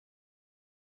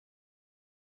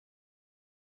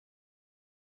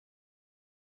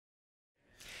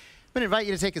I'm going to invite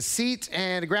you to take a seat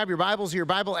and grab your Bibles or your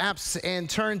Bible apps and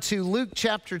turn to Luke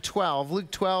chapter 12. Luke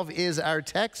 12 is our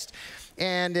text.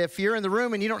 And if you're in the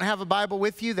room and you don't have a Bible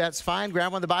with you, that's fine.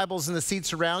 Grab one of the Bibles in the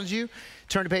seats around you.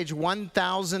 Turn to page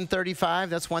 1035.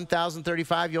 That's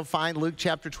 1035. You'll find Luke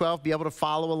chapter 12. Be able to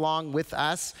follow along with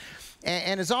us.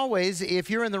 And as always, if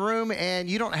you're in the room and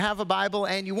you don't have a Bible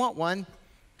and you want one,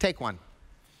 take one.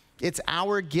 It's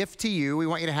our gift to you. We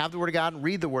want you to have the Word of God and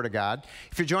read the Word of God.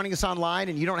 If you're joining us online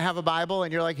and you don't have a Bible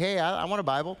and you're like, hey, I want a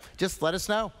Bible, just let us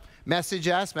know. Message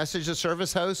us, message the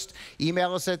service host,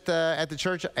 email us at the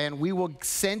church, and we will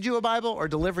send you a Bible or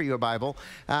deliver you a Bible,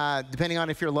 depending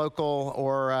on if you're local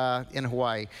or in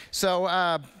Hawaii.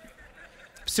 So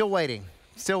still waiting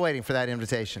for that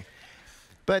invitation.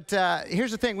 But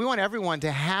here's the thing. We want everyone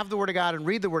to have the Word of God and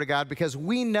read the Word of God, because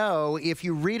we know if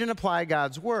you read and apply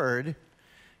God's Word,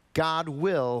 God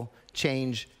will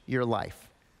change your life.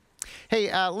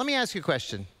 Hey, let me ask you a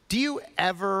question. Do you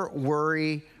ever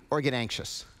worry or get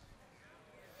anxious?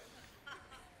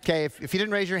 Okay, if you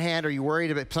didn't raise your hand, are you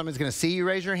worried about someone's going to see you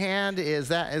raise your hand? Is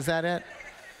that it?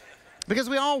 Because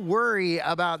we all worry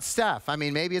about stuff. I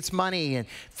mean, maybe it's money and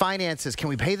finances. Can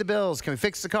we pay the bills? Can we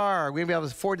fix the car? Are we going to be able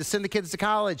to afford to send the kids to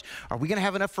college? Are we going to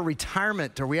have enough for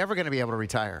retirement? Are we ever going to be able to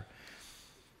retire?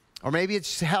 Or maybe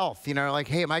it's health, like,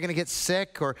 hey, am I going to get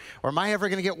sick, or am I ever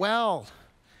going to get well?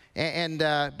 And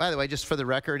by the way, just for the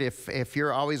record, if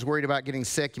you're always worried about getting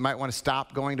sick, you might want to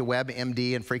stop going to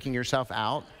WebMD and freaking yourself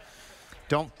out.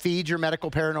 Don't feed your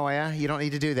medical paranoia. You don't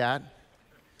need to do that.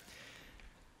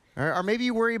 Or maybe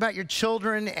you worry about your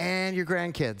children and your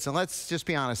grandkids. And let's just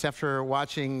be honest, after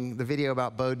watching the video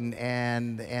about Bowden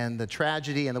and the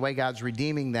tragedy and the way God's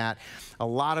redeeming that, a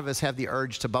lot of us have the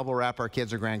urge to bubble wrap our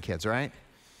kids or grandkids, right?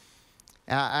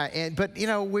 But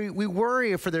we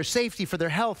worry for their safety, for their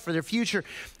health, for their future,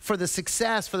 for the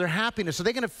success, for their happiness. Are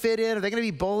they going to fit in? Are they going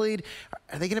to be bullied?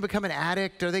 Are they going to become an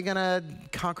addict? Are they going to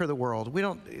conquer the world?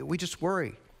 We just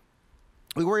worry.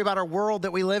 We worry about our world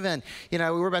that we live in. We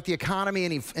worry about the economy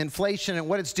and inflation and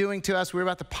what it's doing to us. We worry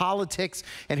about the politics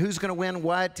and who's going to win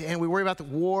what. And we worry about the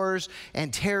wars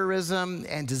and terrorism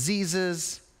and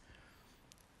diseases.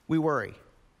 We worry.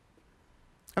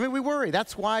 We worry.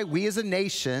 That's why we as a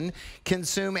nation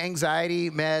consume anxiety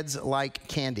meds like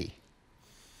candy.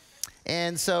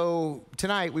 And so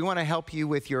tonight, we want to help you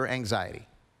with your anxiety.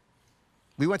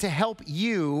 We want to help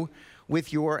you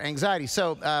with your anxiety.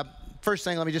 So first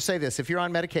thing, let me just say this. If you're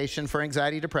on medication for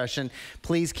anxiety, depression,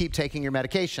 please keep taking your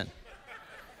medication.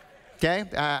 Okay?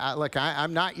 Look,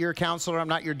 I'm not your counselor, I'm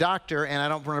not your doctor, and I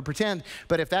don't want to pretend,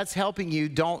 but if that's helping you,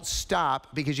 don't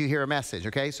stop because you hear a message,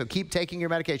 okay? So keep taking your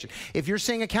medication. If you're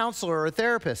seeing a counselor or a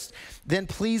therapist, then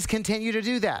please continue to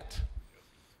do that,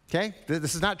 okay?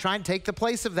 This is not trying to take the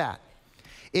place of that.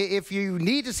 If you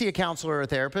need to see a counselor or a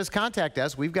therapist, contact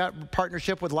us. We've got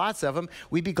partnership with lots of them.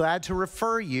 We'd be glad to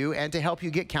refer you and to help you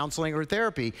get counseling or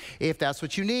therapy if that's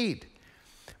what you need.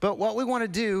 But what we want to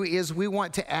do is we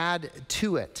want to add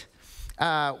to it.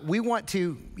 We want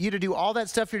you to do all that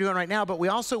stuff you're doing right now, but we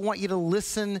also want you to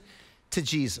listen to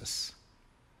Jesus.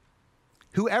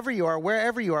 Whoever you are,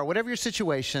 wherever you are, whatever your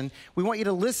situation, we want you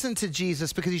to listen to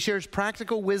Jesus because he shares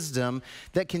practical wisdom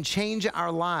that can change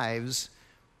our lives,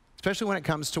 especially when it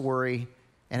comes to worry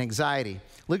and anxiety.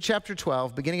 Luke chapter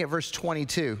 12, beginning at verse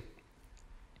 22.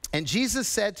 And Jesus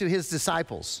said to his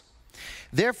disciples,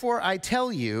 "Therefore I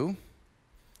tell you,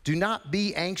 do not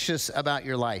be anxious about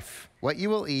your life, what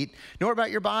you will eat, nor about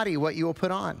your body, what you will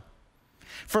put on.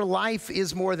 For life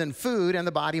is more than food, and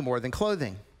the body more than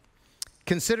clothing.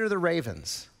 Consider the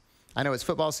ravens." I know it's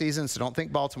football season, so don't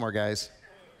think Baltimore, guys.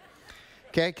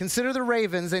 Okay, consider the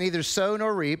ravens. They neither sow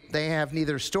nor reap. They have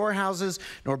neither storehouses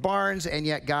nor barns, and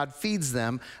yet God feeds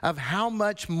them. Of how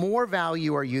much more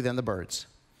value are you than the birds?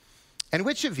 And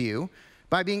which of you,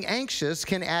 by being anxious,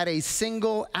 can add a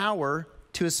single hour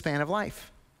to a span of life?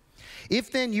 If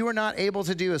then you are not able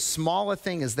to do as small a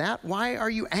thing as that, why are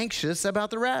you anxious about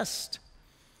the rest?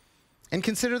 And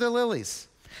consider the lilies,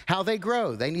 how they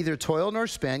grow. They neither toil nor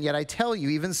spin, yet I tell you,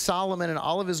 even Solomon in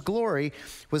all of his glory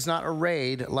was not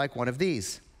arrayed like one of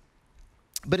these.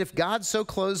 But if God so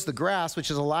clothes the grass,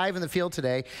 which is alive in the field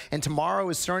today, and tomorrow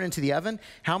is thrown into the oven,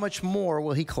 how much more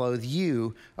will he clothe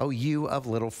you, O you of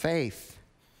little faith?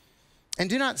 And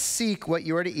do not seek what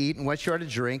you are to eat and what you are to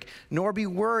drink, nor be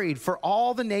worried, for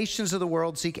all the nations of the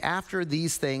world seek after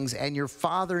these things, and your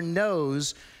Father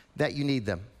knows that you need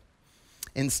them.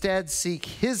 Instead, seek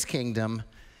his kingdom,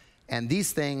 and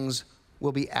these things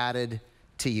will be added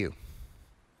to you.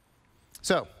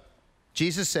 So,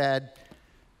 Jesus said,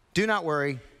 do not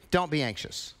worry, don't be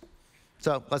anxious.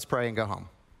 So let's pray and go home.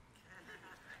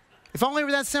 If only it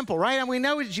were that simple, right? And we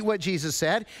know what Jesus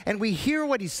said, and we hear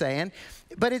what he's saying,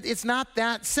 but it's not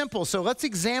that simple. So let's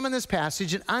examine this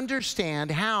passage and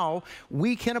understand how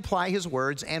we can apply his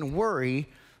words and worry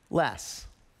less.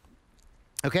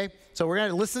 Okay? So we're going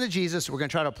to listen to Jesus. We're going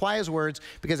to try to apply his words,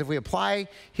 because if we apply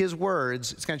his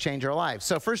words, it's going to change our lives.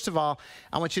 So first of all,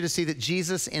 I want you to see that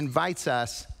Jesus invites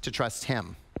us to trust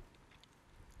him.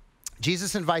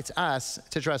 Jesus invites us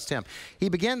to trust him. He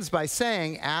begins by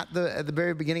saying at the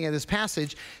very beginning of this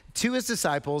passage to his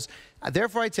disciples,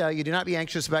 therefore I tell you, do not be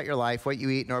anxious about your life, what you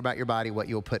eat, nor about your body, what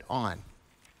you will put on.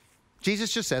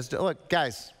 Jesus just says, look,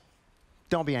 guys,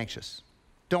 don't be anxious.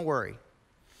 Don't worry.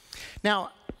 Now,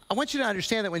 I want you to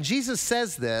understand that when Jesus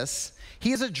says this,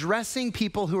 he is addressing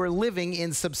people who are living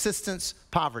in subsistence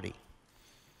poverty.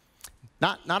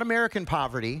 Not American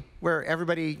poverty, where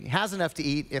everybody has enough to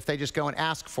eat if they just go and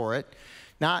ask for it.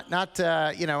 Not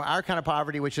our kind of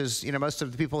poverty, which is, most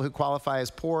of the people who qualify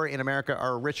as poor in America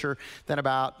are richer than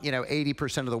about,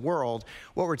 80% of the world.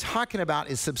 What we're talking about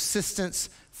is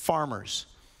subsistence farmers.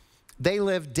 They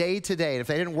live day to day. If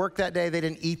they didn't work that day, they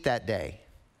didn't eat that day.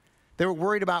 They were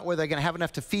worried about whether they're going to have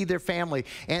enough to feed their family,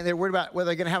 and they're worried about whether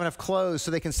they're going to have enough clothes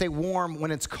so they can stay warm when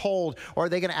it's cold, or are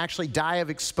they going to actually die of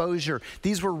exposure?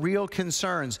 These were real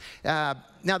concerns. Now,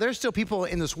 there's still people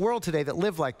in this world today that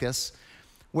live like this,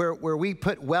 where we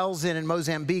put wells in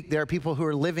Mozambique. There are people who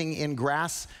are living in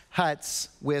grass huts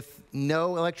with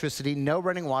no electricity, no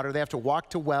running water. They have to walk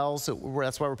to wells.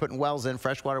 That's why we're putting wells in,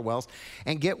 freshwater wells,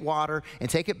 and get water and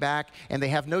take it back, and they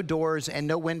have no doors and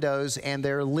no windows, and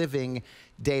they're living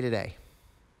day to day.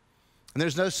 And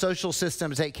there's no social system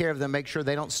to take care of them, make sure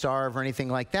they don't starve or anything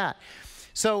like that.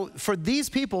 So for these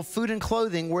people, food and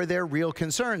clothing were their real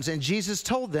concerns. And Jesus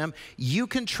told them, you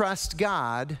can trust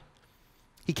God.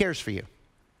 He cares for you.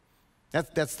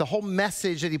 That's the whole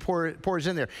message that he pours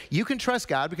in there. You can trust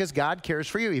God because God cares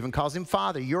for you. He even calls him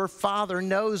Father. Your Father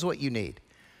knows what you need.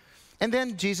 And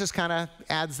then Jesus kind of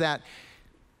adds that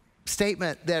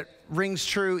statement that rings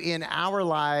true in our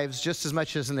lives just as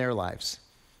much as in their lives.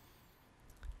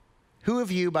 Who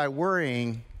of you, by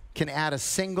worrying, can add a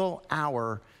single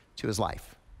hour to his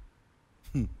life?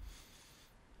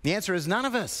 The answer is none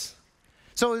of us.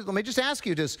 So let me just ask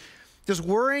you, does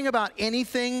worrying about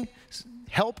anything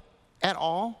help at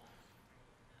all?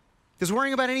 Does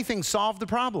worrying about anything solve the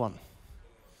problem?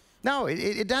 No,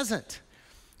 it doesn't.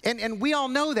 And we all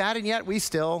know that, and yet we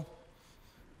still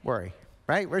worry.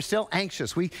 Right? We're still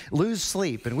anxious. We lose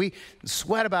sleep, and we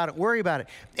sweat about it, worry about it.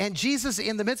 And Jesus,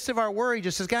 in the midst of our worry,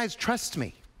 just says, guys, trust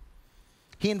me.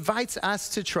 He invites us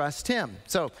to trust him.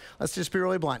 So let's just be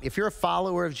really blunt. If you're a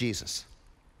follower of Jesus,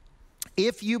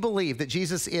 if you believe that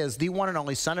Jesus is the one and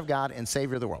only Son of God and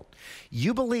Savior of the world,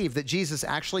 you believe that Jesus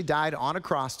actually died on a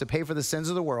cross to pay for the sins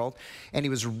of the world, and he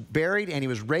was buried and he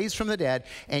was raised from the dead,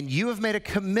 and you have made a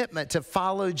commitment to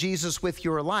follow Jesus with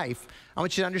your life, I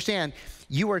want you to understand,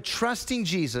 you are trusting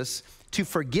Jesus to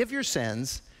forgive your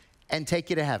sins and take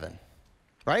you to heaven,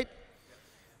 right?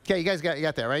 Okay, you guys got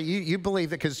that, right? You believe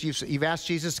that because you've asked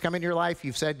Jesus to come into your life.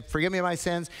 You've said, forgive me of my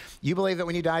sins. You believe that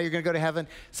when you die, you're going to go to heaven.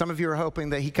 Some of you are hoping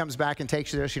that he comes back and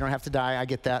takes you there so you don't have to die. I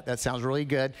get that. That sounds really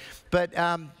good. But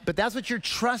that's what you're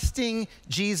trusting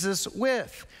Jesus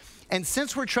with. And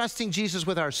since we're trusting Jesus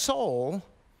with our soul,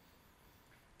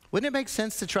 wouldn't it make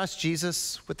sense to trust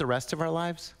Jesus with the rest of our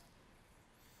lives?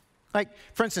 Like,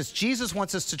 for instance, Jesus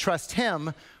wants us to trust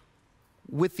him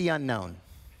with the unknown.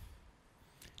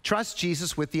 Trust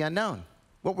Jesus with the unknown.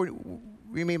 What do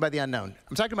you mean by the unknown?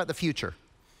 I'm talking about the future.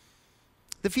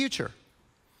 The future.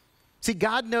 See,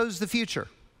 God knows the future.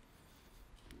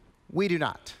 We do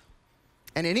not.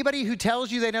 And anybody who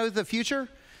tells you they know the future,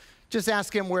 just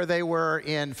ask them where they were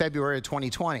in February of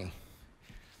 2020,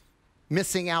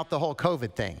 missing out the whole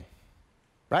COVID thing,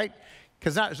 right?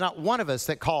 Because there's not one of us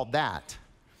that called that.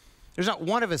 There's not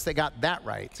one of us that got that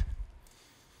right.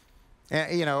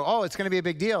 Oh, it's going to be a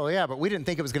big deal. Yeah, but we didn't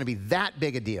think it was going to be that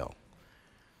big a deal.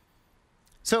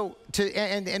 So,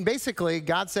 and basically,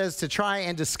 God says to try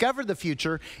and discover the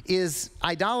future is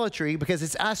idolatry because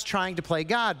it's us trying to play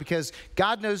God, because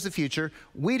God knows the future,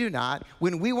 we do not.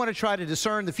 When we want to try to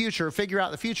discern the future, figure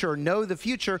out the future, or know the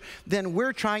future, then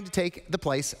we're trying to take the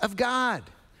place of God.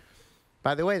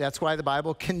 By the way, that's why the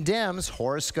Bible condemns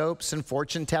horoscopes and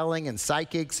fortune telling and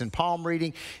psychics and palm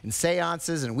reading and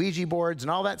seances and Ouija boards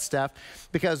and all that stuff,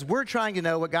 because we're trying to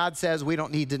know what God says we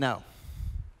don't need to know.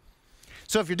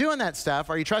 So if you're doing that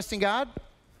stuff, are you trusting God?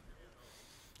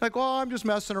 Like, well, I'm just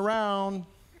messing around.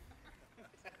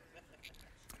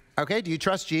 Okay, do you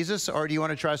trust Jesus or do you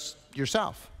want to trust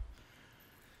yourself?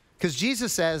 Because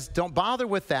Jesus says, don't bother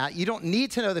with that. You don't need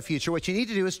to know the future. What you need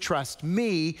to do is trust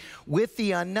me with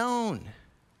the unknown.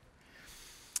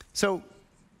 So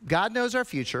God knows our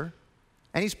future,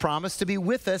 and he's promised to be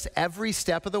with us every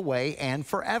step of the way and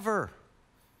forever.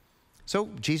 So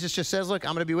Jesus just says, look,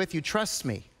 I'm going to be with you. Trust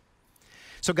me.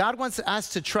 So God wants us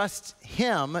to trust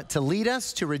him to lead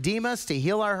us, to redeem us, to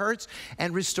heal our hurts,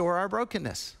 and restore our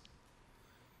brokenness.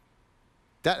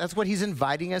 That's what he's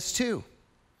inviting us to.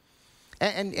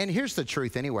 And here's the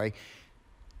truth anyway.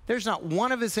 There's not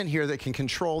one of us in here that can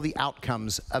control the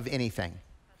outcomes of anything.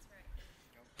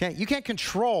 Okay? You can't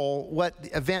control what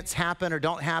events happen or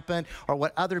don't happen or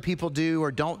what other people do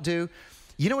or don't do.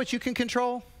 You know what you can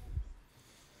control?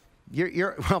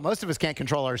 Well, most of us can't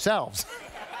control ourselves.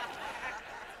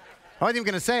 I wasn't even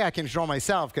going to say I can control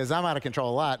myself because I'm out of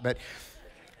control a lot, but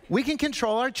we can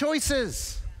control our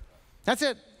choices. That's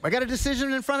it. I got a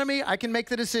decision in front of me, I can make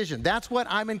the decision. That's what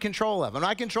I'm in control of. I'm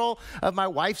not in control of my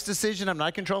wife's decision. I'm not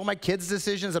in control of my kids'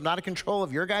 decisions. I'm not in control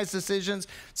of your guys' decisions.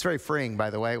 It's very freeing, by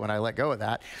the way, when I let go of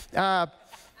that.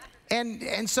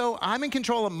 And so I'm in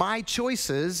control of my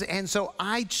choices, and so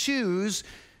I choose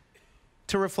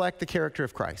to reflect the character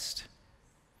of Christ.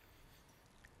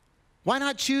 Why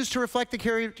not choose to reflect the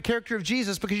character of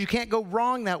Jesus? Because you can't go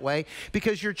wrong that way,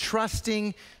 because you're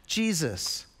trusting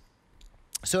Jesus.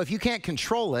 So if you can't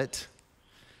control it,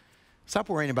 stop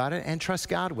worrying about it and trust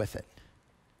God with it.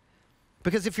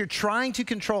 Because if you're trying to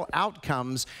control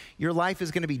outcomes, your life is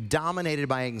going to be dominated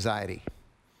by anxiety.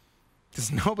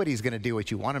 Because nobody's going to do what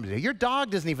you want him to do. Your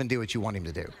dog doesn't even do what you want him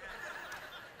to do.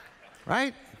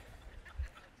 Right?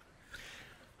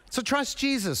 So trust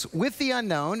Jesus with the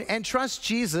unknown and trust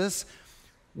Jesus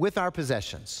with our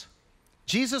possessions.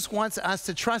 Jesus wants us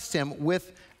to trust him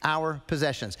with our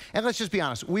possessions. And let's just be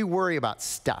honest, we worry about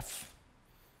stuff,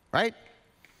 right?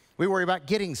 We worry about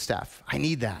getting stuff. I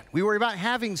need that. We worry about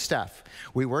having stuff.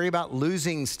 We worry about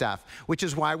losing stuff, which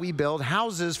is why we build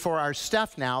houses for our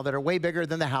stuff now that are way bigger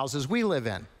than the houses we live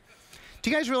in. Do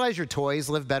you guys realize your toys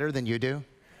live better than you do?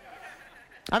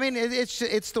 I mean,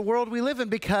 it's the world we live in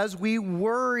because we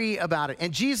worry about it.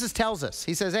 And Jesus tells us,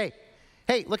 he says,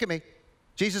 hey, look at me.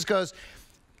 Jesus goes,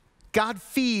 God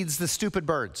feeds the stupid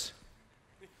birds.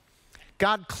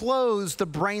 God clothes the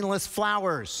brainless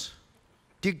flowers.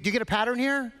 Do you get a pattern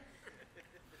here?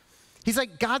 He's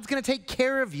like, God's going to take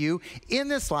care of you in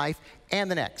this life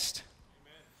and the next.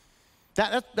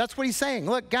 That's what he's saying.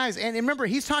 Look, guys, and remember,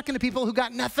 he's talking to people who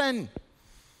got nothing,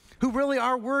 who really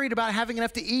are worried about having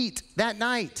enough to eat that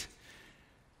night.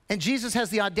 And Jesus has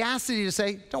the audacity to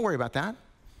say, don't worry about that.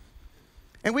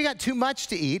 And we got too much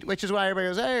to eat, which is why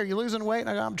everybody goes, hey, are you losing weight? And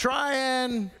I go, I'm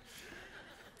trying.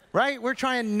 Right? We're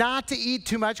trying not to eat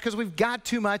too much because we've got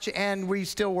too much and we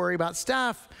still worry about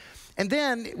stuff. And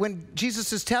then when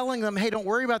Jesus is telling them, hey, don't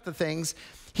worry about the things,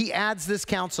 he adds this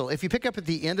counsel. If you pick up at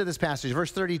the end of this passage,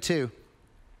 verse 32,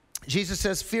 Jesus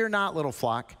says, fear not, little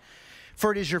flock,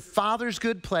 for it is your Father's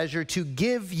good pleasure to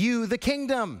give you the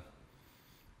kingdom.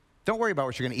 Don't worry about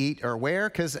what you're going to eat or wear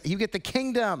because you get the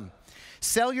kingdom.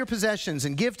 Sell your possessions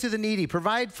and give to the needy.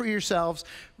 Provide for yourselves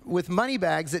with money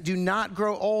bags that do not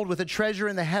grow old, with a treasure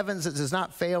in the heavens that does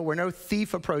not fail, where no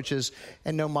thief approaches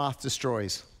and no moth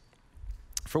destroys.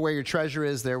 For where your treasure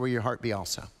is, there will your heart be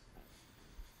also.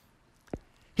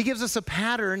 He gives us a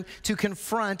pattern to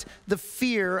confront the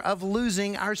fear of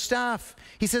losing our stuff.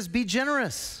 He says, be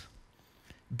generous.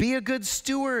 Be a good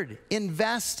steward.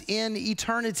 Invest in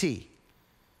eternity.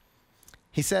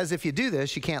 He says, if you do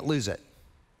this, you can't lose it.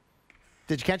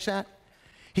 Did you catch that?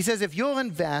 He says, if you'll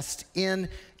invest in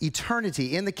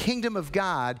eternity, in the kingdom of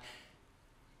God,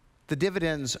 the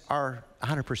dividends are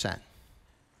 100%. You're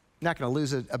not going to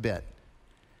lose it a bit.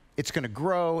 It's going to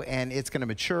grow, and it's going to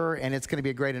mature, and it's going to be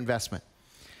a great investment.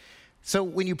 So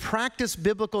when you practice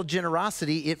biblical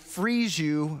generosity, it frees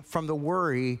you from the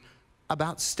worry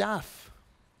about stuff.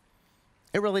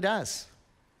 It really does.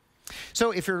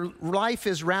 So if your life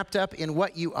is wrapped up in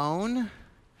what you own,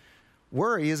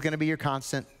 worry is going to be your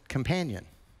constant companion.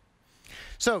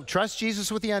 So trust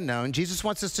Jesus with the unknown. Jesus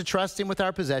wants us to trust him with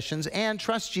our possessions and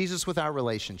trust Jesus with our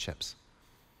relationships.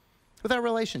 With our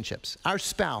relationships, our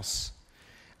spouse,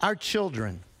 our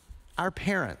children, our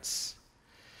parents.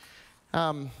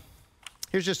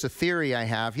 Here's just a theory I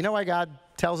have. You know why God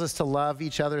tells us to love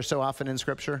each other so often in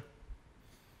Scripture?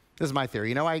 This is my theory.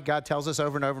 You know why God tells us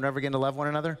over and over and over again to love one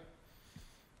another?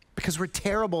 Because we're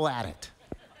terrible at it.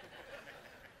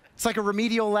 It's like a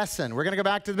remedial lesson. We're going to go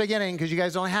back to the beginning because you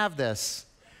guys don't have this.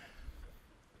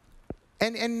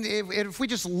 And if we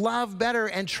just love better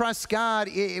and trust God,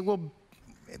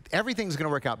 everything's going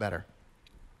to work out better.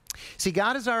 See,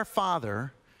 God is our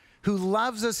Father who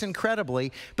loves us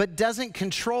incredibly, but doesn't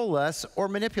control us or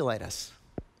manipulate us.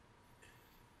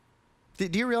 Do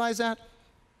you realize that?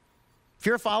 If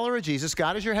you're a follower of Jesus,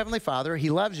 God is your heavenly Father. He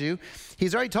loves you.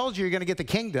 He's already told you you're going to get the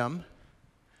kingdom.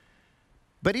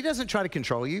 But he doesn't try to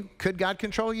control you. Could God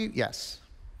control you? Yes.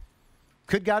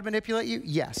 Could God manipulate you?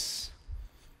 Yes.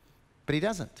 But he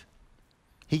doesn't.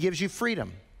 He gives you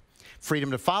freedom. Freedom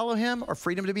to follow him or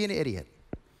freedom to be an idiot.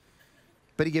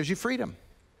 But he gives you freedom.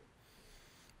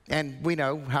 And we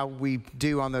know how we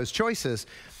do on those choices.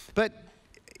 But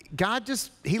God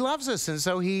he loves us, and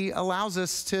so he allows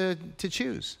us to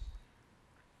choose.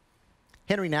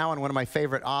 Henry Nouwen, one of my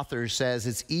favorite authors, says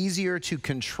it's easier to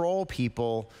control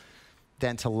people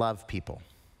than to love people.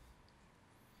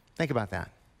 Think about that.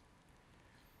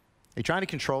 Are you trying to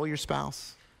control your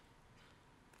spouse?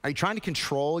 Are you trying to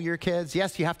control your kids?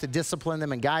 Yes, you have to discipline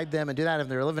them and guide them and do that if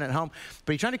they're living at home,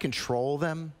 but are you trying to control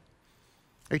them?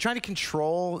 Are you trying to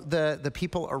control the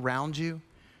people around you?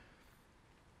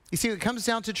 You see, it comes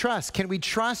down to trust. Can we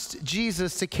trust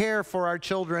Jesus to care for our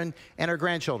children and our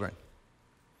grandchildren?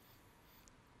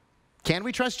 Can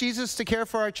we trust Jesus to care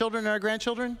for our children and our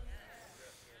grandchildren?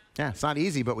 Yeah, it's not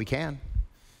easy, but we can.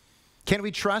 Can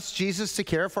we trust Jesus to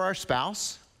care for our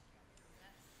spouse?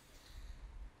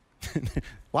 A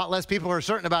lot less people are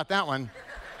certain about that one.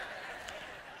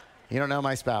 You don't know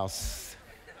my spouse.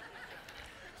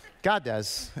 God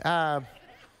does.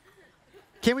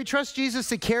 Can we trust Jesus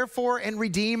to care for and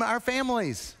redeem our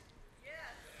families? Yes.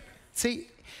 See,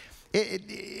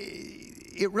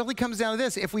 it really comes down to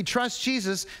this. If we trust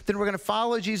Jesus, then we're going to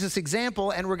follow Jesus'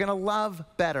 example and we're going to love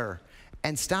better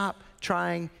and stop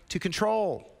trying to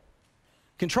control.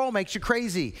 Control makes you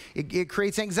crazy. It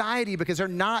creates anxiety because they're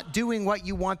not doing what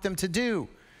you want them to do.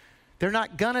 They're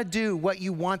not going to do what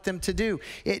you want them to do.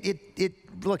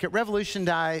 Look, it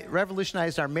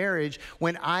revolutionized our marriage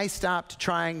when I stopped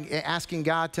asking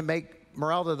God to make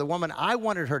Merelda the woman I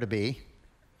wanted her to be.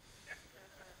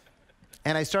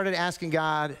 And I started asking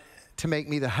God to make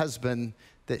me the husband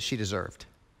that she deserved.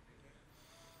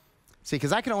 See,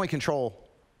 because I can only control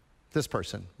this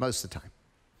person most of the time.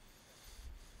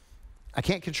 I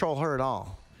can't control her at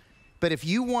all. But if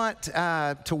you want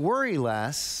to worry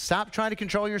less, stop trying to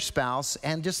control your spouse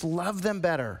and just love them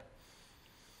better.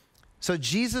 So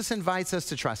Jesus invites us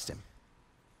to trust him.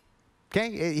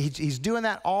 Okay? He's doing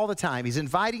that all the time. He's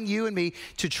inviting you and me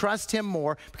to trust him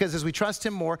more, because as we trust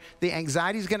him more, the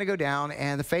anxiety is going to go down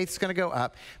and the faith is going to go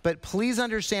up. But please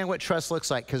understand what trust looks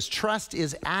like, because trust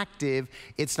is active,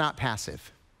 it's not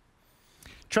passive.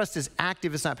 Trust is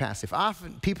active, it's not passive.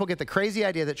 Often people get the crazy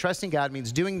idea that trusting God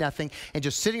means doing nothing and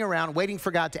just sitting around waiting for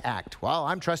God to act. Well,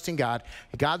 I'm trusting God.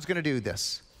 God's going to do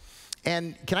this.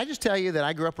 And can I just tell you that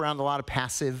I grew up around a lot of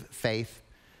passive faith,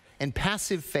 and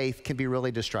passive faith can be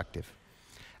really destructive.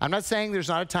 I'm not saying there's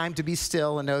not a time to be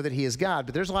still and know that he is God,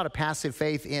 but there's a lot of passive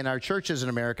faith in our churches in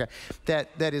America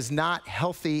that is not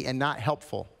healthy and not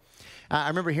helpful. I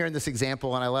remember hearing this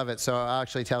example, and I love it, so I'll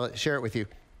actually share it with you.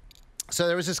 So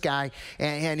there was this guy,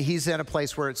 and he's in a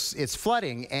place where it's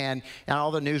flooding, and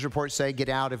all the news reports say, get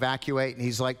out, evacuate, and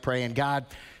he's like praying, God,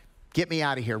 get me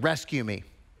out of here, rescue me.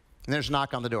 And there's a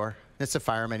knock on the door. It's a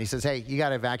fireman. He says, hey, you got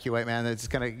to evacuate, man. It's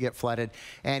going to get flooded.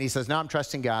 And he says, no, I'm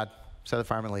trusting God. So the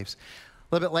fireman leaves.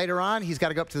 A little bit later on, he's got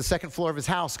to go up to the second floor of his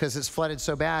house because it's flooded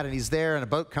so bad, and he's there, and a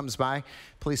boat comes by.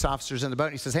 Police officer's in the boat,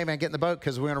 and he says, hey, man, get in the boat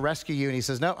because we're going to rescue you. And he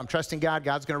says, no, I'm trusting God.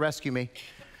 God's going to rescue me.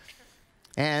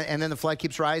 And then the flood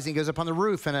keeps rising. He goes up on the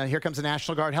roof, and here comes a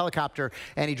National Guard helicopter,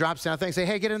 and he drops down things, say,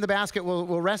 hey, get in the basket,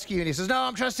 we'll rescue you. And he says, no,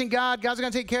 I'm trusting God. God's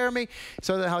going to take care of me.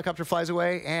 So the helicopter flies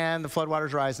away, and the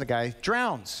floodwaters rise, and the guy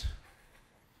drowns.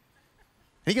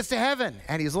 And he gets to heaven,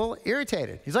 and he's a little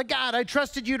irritated. He's like, God, I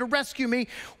trusted you to rescue me.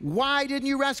 Why didn't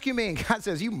you rescue me? And God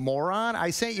says, you moron.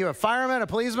 I sent you a fireman, a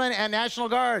policeman, and National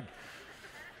Guard.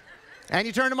 And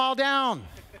you turned them all down.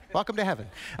 Welcome to heaven.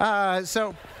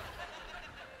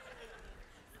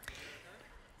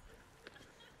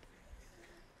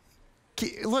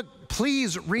 Look,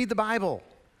 please read the Bible.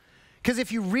 Because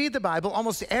if you read the Bible,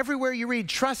 almost everywhere you read,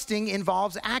 trusting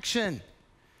involves action.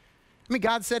 I mean,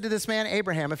 God said to this man,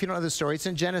 Abraham, if you don't know the story, it's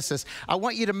in Genesis, I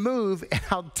want you to move, and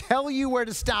I'll tell you where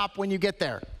to stop when you get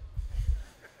there.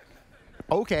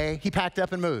 Okay, he packed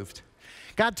up and moved.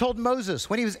 God told Moses,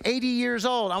 when he was 80 years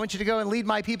old, I want you to go and lead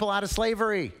my people out of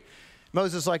slavery.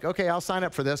 Moses like, okay, I'll sign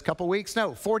up for this. Couple weeks?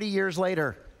 No, 40 years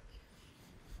later.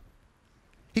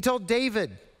 He told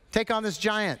David, take on this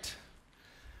giant.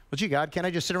 Well, gee, God, can't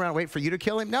I just sit around and wait for you to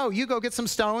kill him? No, you go get some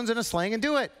stones and a sling and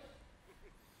do it.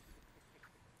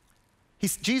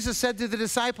 Jesus said to the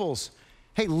disciples,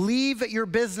 hey, leave your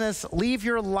business, leave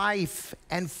your life,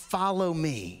 and follow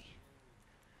me.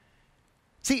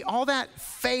 See, all that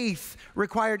faith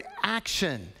required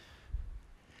action.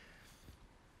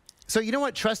 So you know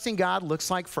what trusting God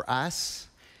looks like for us?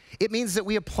 It means that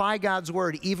we apply God's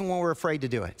word even when we're afraid to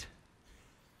do it.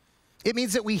 It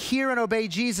means that we hear and obey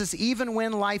Jesus even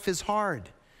when life is hard.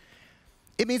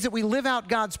 It means that we live out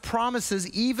God's promises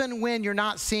even when you're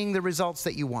not seeing the results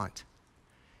that you want.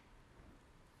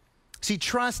 See,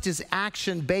 trust is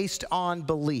action based on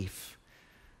belief.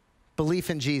 Belief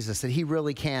in Jesus, that he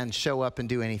really can show up and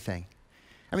do anything.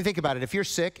 I mean, think about it. If you're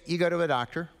sick, you go to a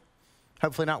doctor,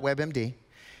 hopefully not WebMD.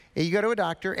 You go to a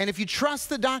doctor, and if you trust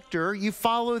the doctor, you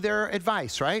follow their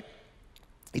advice, right?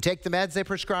 You take the meds they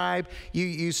prescribe,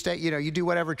 you do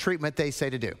whatever treatment they say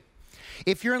to do.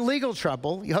 If you're in legal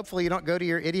trouble, hopefully you don't go to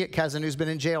your idiot cousin who's been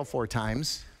in jail 4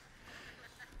 times.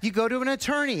 You go to an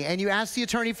attorney and you ask the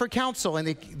attorney for counsel, and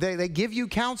they give you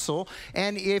counsel,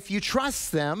 and if you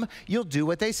trust them, you'll do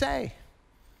what they say.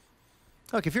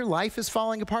 Look, if your life is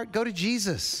falling apart, go to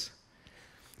Jesus.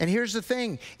 And here's the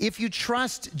thing, if you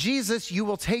trust Jesus, you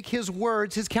will take his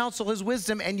words, his counsel, his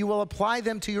wisdom, and you will apply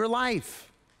them to your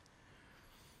life.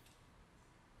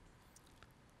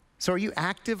 So are you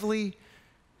actively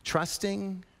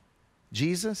trusting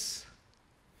Jesus?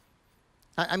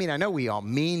 I mean, I know we all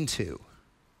mean to.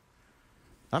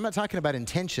 I'm not talking about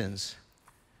intentions.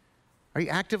 Are you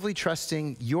actively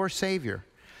trusting your Savior?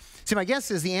 See, my guess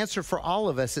is the answer for all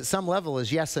of us at some level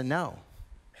is yes and no.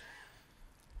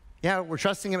 Yeah, we're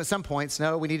trusting him at some points.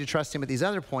 No, we need to trust him at these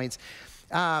other points.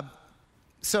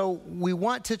 So we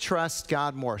want to trust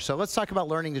God more. So let's talk about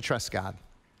learning to trust God.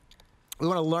 We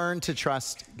want to learn to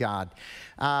trust God.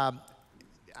 I'm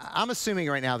assuming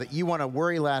right now that you want to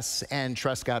worry less and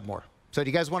trust God more. So do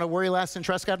you guys want to worry less and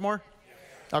trust God more?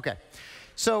 Okay.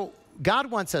 So God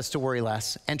wants us to worry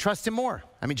less and trust him more.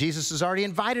 I mean, Jesus has already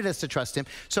invited us to trust him.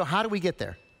 So how do we get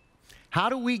there? How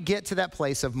do we get to that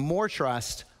place of more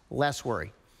trust, less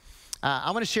worry?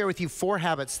 I want to share with you 4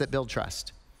 habits that build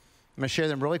trust. I'm going to share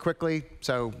them really quickly,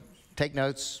 so take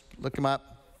notes, look them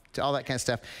up, all that kind of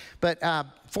stuff. But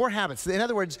 4 habits. In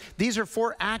other words, these are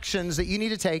 4 actions that you need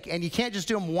to take, and you can't just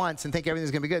do them once and think everything's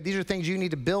going to be good. These are things you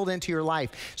need to build into your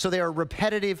life. So they are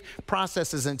repetitive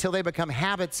processes until they become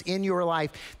habits in your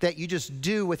life that you just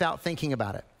do without thinking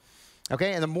about it.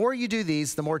 Okay, and the more you do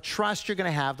these, the more trust you're going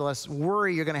to have, the less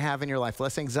worry you're going to have in your life,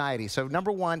 less anxiety. So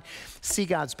number 1, see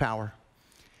God's power.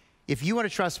 If you want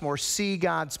to trust more, see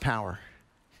God's power.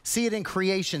 See it in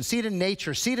creation, see it in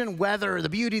nature, see it in weather, the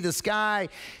beauty of the sky.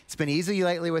 It's been easy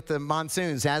lately with the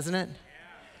monsoons, hasn't it? Yeah.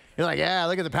 You're like, yeah,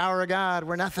 look at the power of God.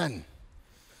 We're nothing.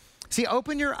 See,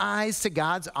 open your eyes to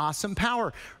God's awesome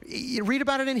power. You read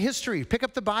about it in history. Pick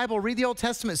up the Bible, read the Old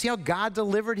Testament. See how God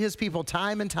delivered his people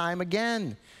time and time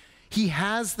again. He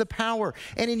has the power.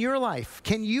 And in your life,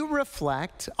 can you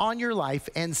reflect on your life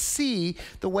and see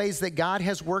the ways that God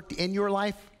has worked in your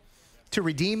life to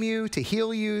redeem you, to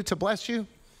heal you, to bless you?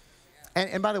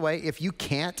 And by the way, if you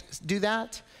can't do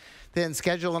that, then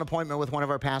schedule an appointment with one of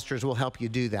our pastors. We'll help you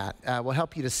do that. We'll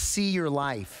help you to see your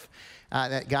life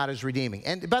that God is redeeming.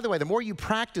 And by the way, the more you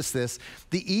practice this,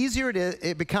 the easier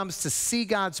it becomes to see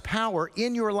God's power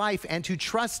in your life and to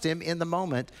trust him in the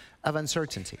moment of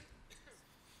uncertainty.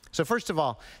 So first of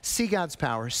all, see God's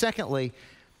power. Secondly,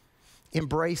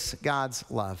 embrace God's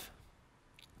love.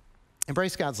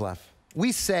 Embrace God's love.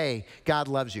 We say God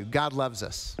loves you. God loves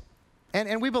us.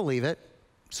 And we believe it,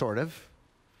 sort of.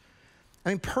 I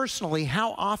mean, personally,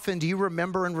 how often do you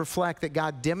remember and reflect that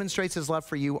God demonstrates his love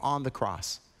for you on the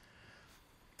cross?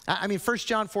 I mean, 1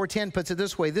 John 4:10 puts it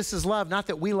this way: this is love, not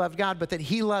that we loved God, but that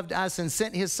he loved us and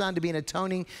sent his son to be an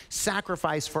atoning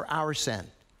sacrifice for our sin.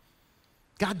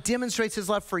 God demonstrates his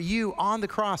love for you on the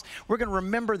cross. We're going to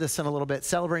remember this in a little bit,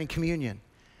 celebrating communion.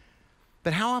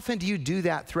 But how often do you do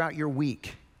that throughout your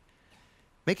week?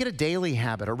 Make it a daily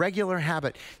habit, a regular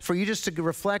habit, for you just to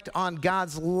reflect on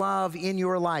God's love in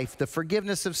your life, the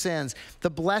forgiveness of sins, the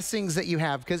blessings that you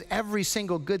have, because every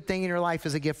single good thing in your life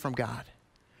is a gift from God.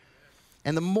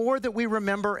 And the more that we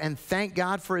remember and thank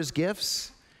God for his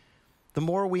gifts, the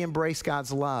more we embrace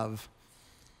God's love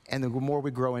and the more we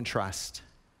grow in trust.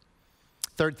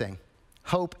 Third thing,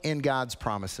 hope in God's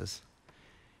promises.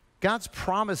 God's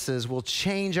promises will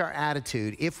change our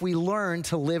attitude if we learn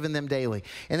to live in them daily.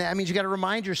 And that means you got to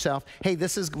remind yourself, hey,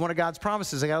 this is one of God's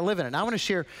promises. I got to live in it. And I want to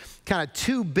share kind of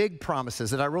 2 big promises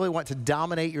that I really want to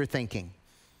dominate your thinking.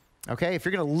 Okay? If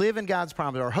you're going to live in God's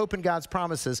promise or hope in God's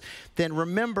promises, then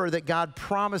remember that God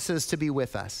promises to be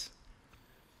with us.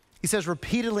 He says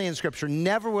repeatedly in Scripture,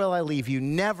 never will I leave you,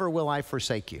 never will I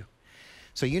forsake you.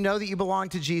 So you know that you belong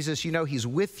to Jesus, you know he's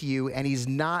with you, and he's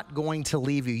not going to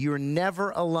leave you. You're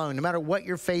never alone, no matter what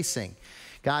you're facing.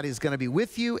 God is going to be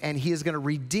with you, and he is going to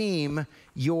redeem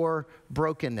your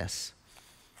brokenness.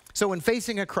 So when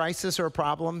facing a crisis or a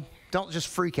problem, don't just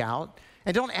freak out,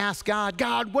 and don't ask God,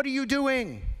 God, what are you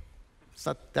doing?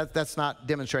 That's not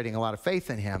demonstrating a lot of faith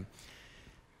in him.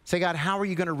 Say, God, how are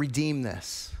you going to redeem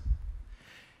this?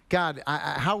 God,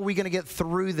 how are we going to get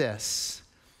through this?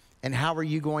 And how are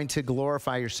you going to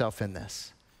glorify yourself in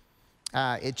this?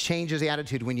 It changes the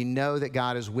attitude when you know that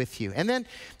God is with you. And then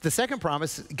the second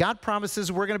promise, God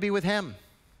promises we're going to be with him.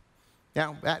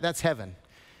 Now, that's heaven.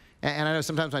 And I know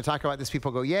sometimes when I talk about this,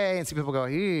 people go, yay, and some people go,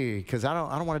 because I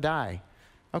don't want to die.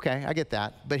 Okay, I get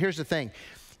that. But here's the thing.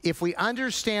 If we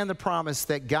understand the promise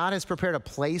that God has prepared a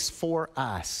place for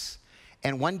us,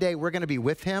 and one day we're going to be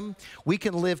with him, we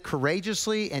can live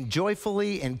courageously and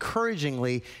joyfully,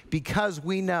 encouragingly, because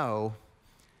we know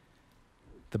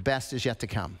the best is yet to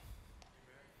come.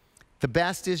 The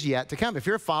best is yet to come. If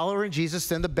you're a follower in Jesus,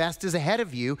 then the best is ahead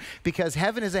of you, because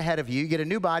heaven is ahead of you. You get a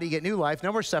new body, you get new life,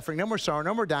 no more suffering, no more sorrow,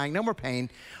 no more dying, no more pain.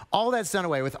 All that's done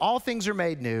away with. All things are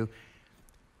made new,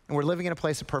 and we're living in a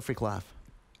place of perfect love.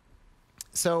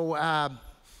 So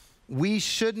we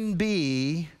shouldn't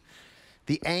be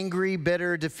the angry,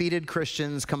 bitter, defeated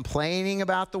Christians complaining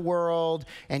about the world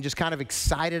and just kind of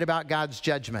excited about God's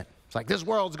judgment. It's like, this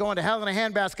world's going to hell in a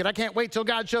handbasket. I can't wait till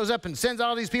God shows up and sends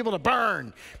all these people to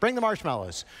burn. Bring the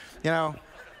marshmallows. You know,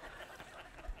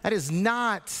 that is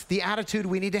not the attitude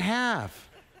we need to have.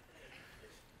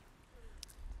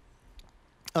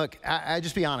 Look, I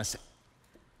just be honest.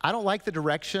 I don't like the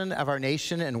direction of our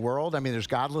nation and world. I mean, there's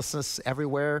godlessness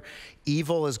everywhere.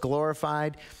 Evil is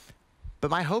glorified.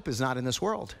 But my hope is not in this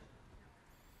world.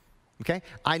 Okay?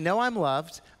 I know I'm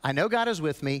loved. I know God is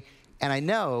with me. And I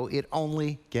know it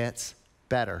only gets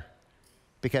better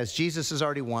because Jesus has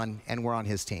already won and we're on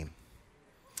his team.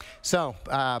 So,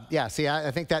 yeah, see,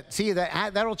 I think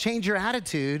that'll change your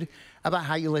attitude about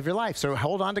how you live your life. So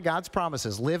hold on to God's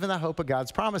promises. Live in the hope of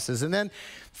God's promises. And then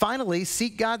finally,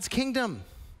 seek God's kingdom.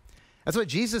 That's what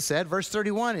Jesus said, verse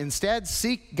 31. Instead,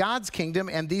 seek God's kingdom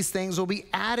and these things will be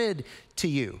added to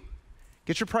you.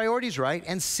 Get your priorities right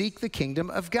and seek the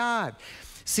kingdom of God.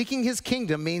 Seeking his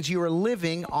kingdom means you are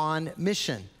living on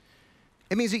mission.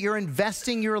 It means that you're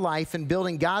investing your life in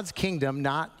building God's kingdom,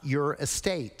 not your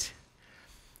estate.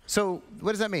 So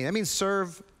what does that mean? That means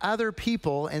serve other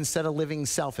people instead of living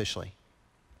selfishly.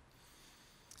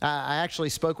 I actually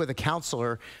spoke with a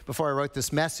counselor before I wrote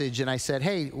this message, and I said,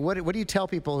 hey, what do you tell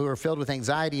people who are filled with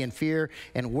anxiety and fear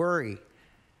and worry?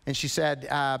 And she said,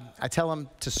 I tell them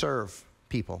to serve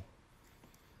people.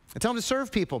 I tell them to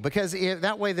serve people because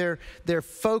that way they're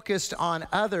focused on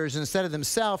others instead of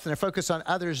themselves, and they're focused on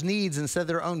others' needs instead of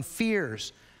their own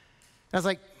fears. And I was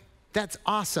like, that's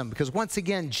awesome because once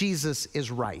again, Jesus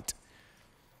is right.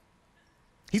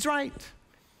 He's right.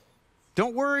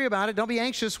 Don't worry about it. Don't be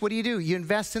anxious. What do? You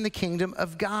invest in the kingdom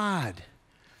of God.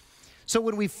 So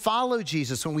when we follow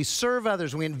Jesus, when we serve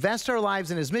others, when we invest our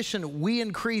lives in his mission, we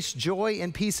increase joy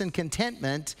and peace and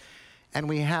contentment, and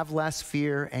we have less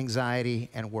fear, anxiety,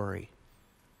 and worry.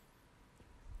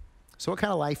 So what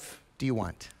kind of life do you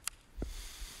want?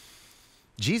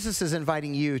 Jesus is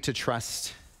inviting you to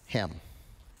trust him.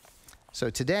 So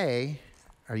today,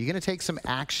 are you going to take some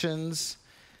actions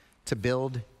to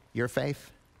build your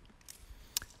faith?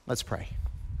 Let's pray.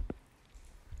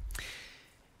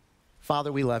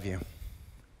 Father, we love you.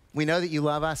 We know that you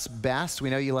love us best. We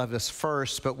know you love us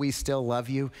first, but we still love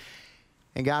you.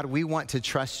 And God, we want to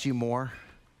trust you more.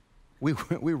 We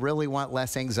really want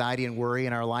less anxiety and worry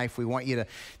in our life. We want you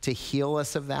to heal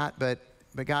us of that. But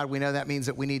God, we know that means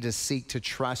that we need to seek to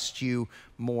trust you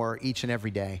more each and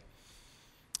every day.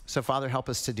 So Father, help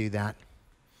us to do that.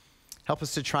 Help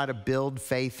us to try to build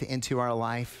faith into our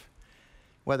life,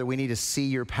 whether we need to see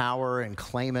your power and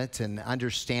claim it and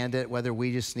understand it, whether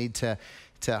we just need to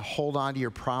hold on to your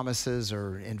promises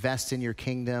or invest in your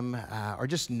kingdom, or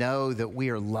just know that we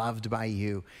are loved by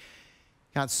you.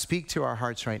 God, speak to our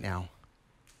hearts right now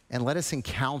and let us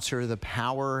encounter the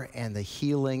power and the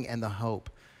healing and the hope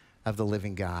of the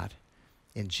living God.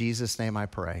 In Jesus' name I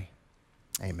pray,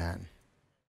 amen.